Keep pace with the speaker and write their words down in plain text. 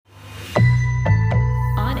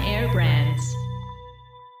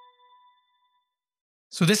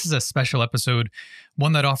So this is a special episode,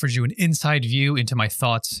 one that offers you an inside view into my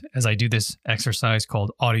thoughts as I do this exercise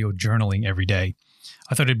called audio journaling every day.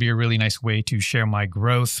 I thought it'd be a really nice way to share my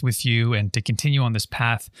growth with you and to continue on this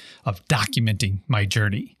path of documenting my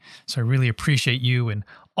journey. So I really appreciate you and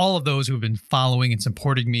all of those who have been following and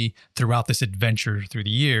supporting me throughout this adventure through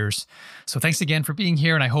the years. So thanks again for being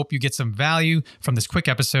here, and I hope you get some value from this quick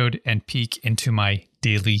episode and peek into my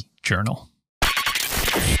daily journal.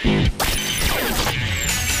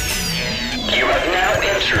 You have now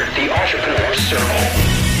entered the Entrepreneur Circle.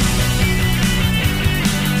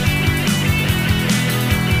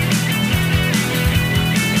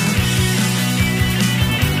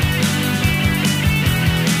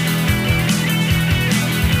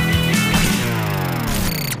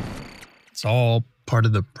 It's all part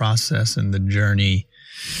of the process and the journey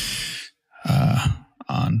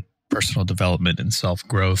on personal development and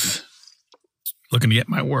self-growth. Looking to get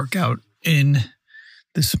my workout in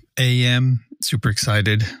this AM. Super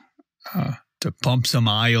excited to pump some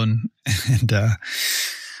iron.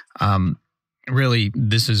 And really,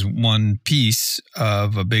 this is one piece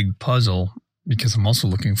of a big puzzle because I'm also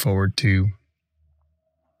looking forward to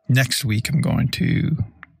next week. I'm going to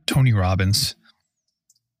Tony Robbins,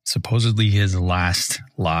 supposedly his last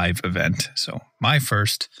live event. So my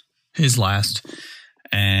first, his last.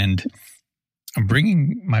 And I'm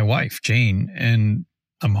bringing my wife, Jane, and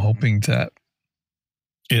I'm hoping that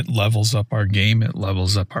it levels up our game. It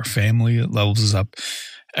levels up our family. It levels up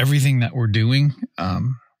everything that we're doing,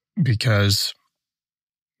 because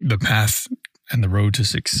the path and the road to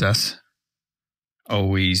success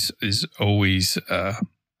is always a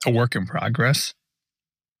work in progress,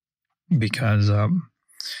 because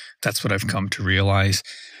that's what I've come to realize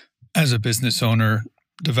as a business owner,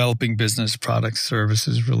 developing business, products,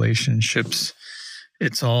 services, relationships.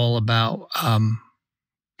 It's all about,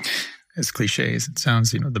 as cliche as it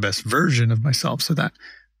sounds, the best version of myself so that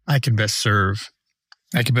I can best serve.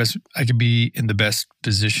 I can be in the best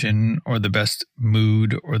position or the best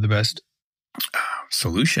mood or the best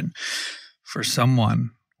solution for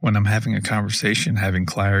someone when I'm having a conversation, having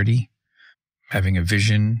clarity, having a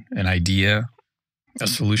vision, an idea, a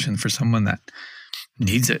solution for someone that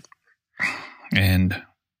needs it. And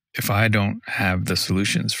if I don't have the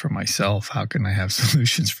solutions for myself, how can I have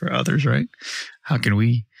solutions for others, right? How can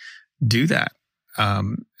we do that?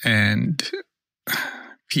 And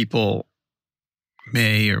people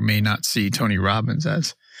may or may not see Tony Robbins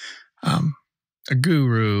as a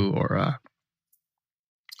guru or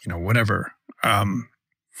whatever. And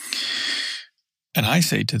I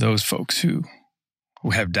say to those folks who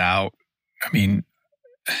have doubt, the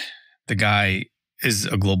guy is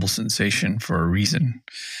a global sensation for a reason.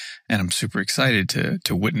 And I'm super excited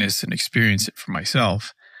to witness and experience it for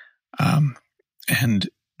myself. And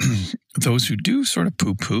those who do sort of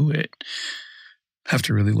poo-poo it have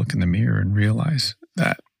to really look in the mirror and realize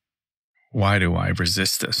that, why do I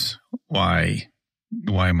resist this? Why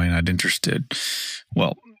am I not interested?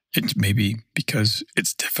 Well, it's maybe because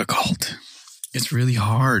it's difficult. It's really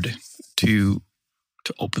hard to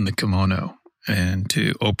open the kimono and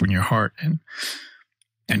to open your heart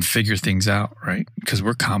and figure things out, right? Because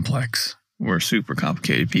we're complex. We're super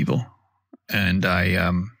complicated people. And I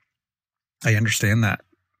understand that.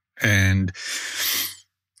 And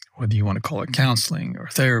whether you want to call it counseling or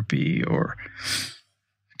therapy or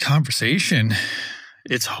conversation,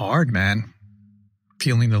 it's hard, man.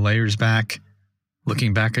 Peeling the layers back,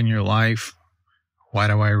 looking back on your life. Why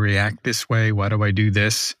do I react this way? Why do I do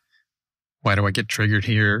this? Why do I get triggered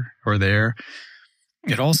here or there?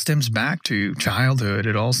 It all stems back to childhood.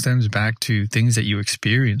 It all stems back to things that you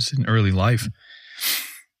experienced in early life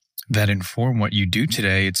that inform what you do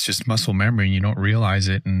today. It's just muscle memory and you don't realize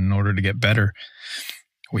it. And in order to get better,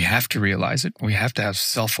 we have to realize it. We have to have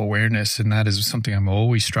self-awareness. And that is something I'm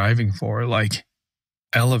always striving for, like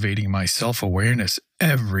elevating my self-awareness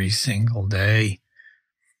every single day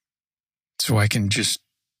so I can just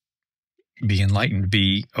be enlightened,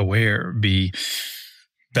 be aware, be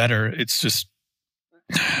better. It's just,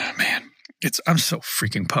 man, I'm so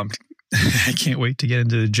freaking pumped. I can't wait to get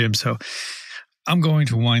into the gym. So I'm going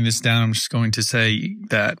to wind this down. I'm just going to say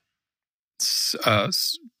that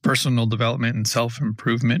personal development and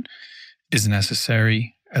self-improvement is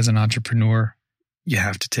necessary as an entrepreneur. You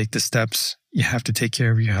have to take the steps. You have to take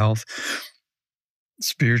care of your health,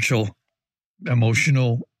 spiritual,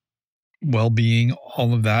 emotional well-being.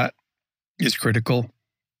 All of that is critical.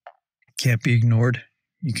 Can't be ignored.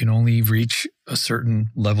 You can only reach a certain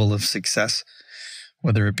level of success,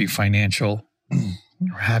 whether it be financial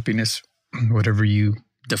or happiness, whatever you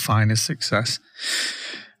define as success.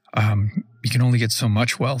 You can only get so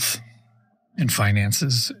much wealth. in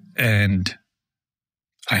finances. And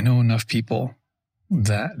I know enough people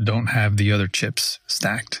that don't have the other chips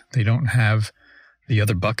stacked. They don't have the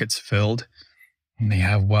other buckets filled. And they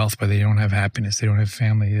have wealth, but they don't have happiness. They don't have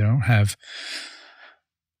family. They don't have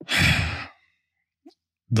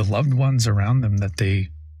the loved ones around them that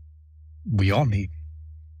we all need.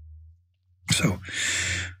 So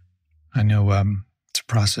I know it's a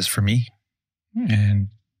process for me, and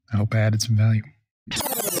I hope I added some value.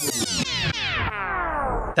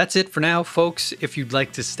 That's it for now, folks. If you'd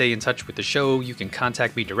like to stay in touch with the show, you can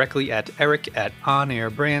contact me directly at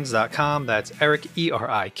eric@onairbrands.com. That's Eric,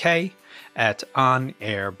 ERIK, at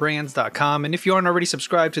onairbrands.com. And if you aren't already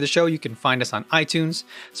subscribed to the show, you can find us on iTunes,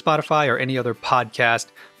 Spotify, or any other podcast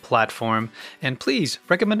platform. And please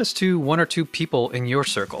recommend us to one or two people in your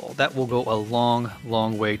circle. That will go a long,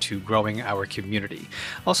 long way to growing our community.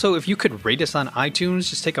 Also, if you could rate us on iTunes,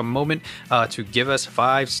 just take a moment to give us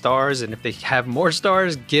 5 stars. And if they have more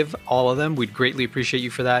stars, give all of them. We'd greatly appreciate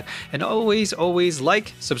you for that. And always, always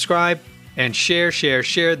like, subscribe, and share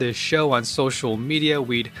this show on social media.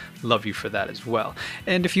 We'd love you for that as well.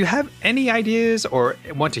 And if you have any ideas or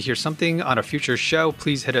want to hear something on a future show,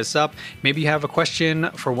 please hit us up. Maybe you have a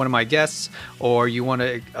question for one of my guests, or you want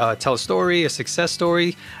to tell a story, a success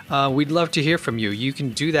story. We'd love to hear from you. You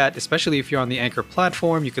can do that, especially if you're on the Anchor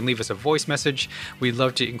platform. You can leave us a voice message. We'd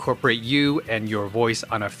love to incorporate you and your voice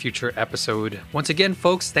on a future episode. Once again,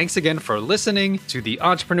 folks, thanks again for listening to the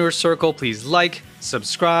Entrepreneur Circle. Please like,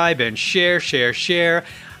 subscribe, and share.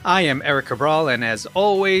 I am Eric Cabral, and as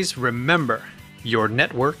always, remember, your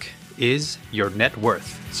network is your net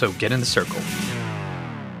worth. So get in the circle.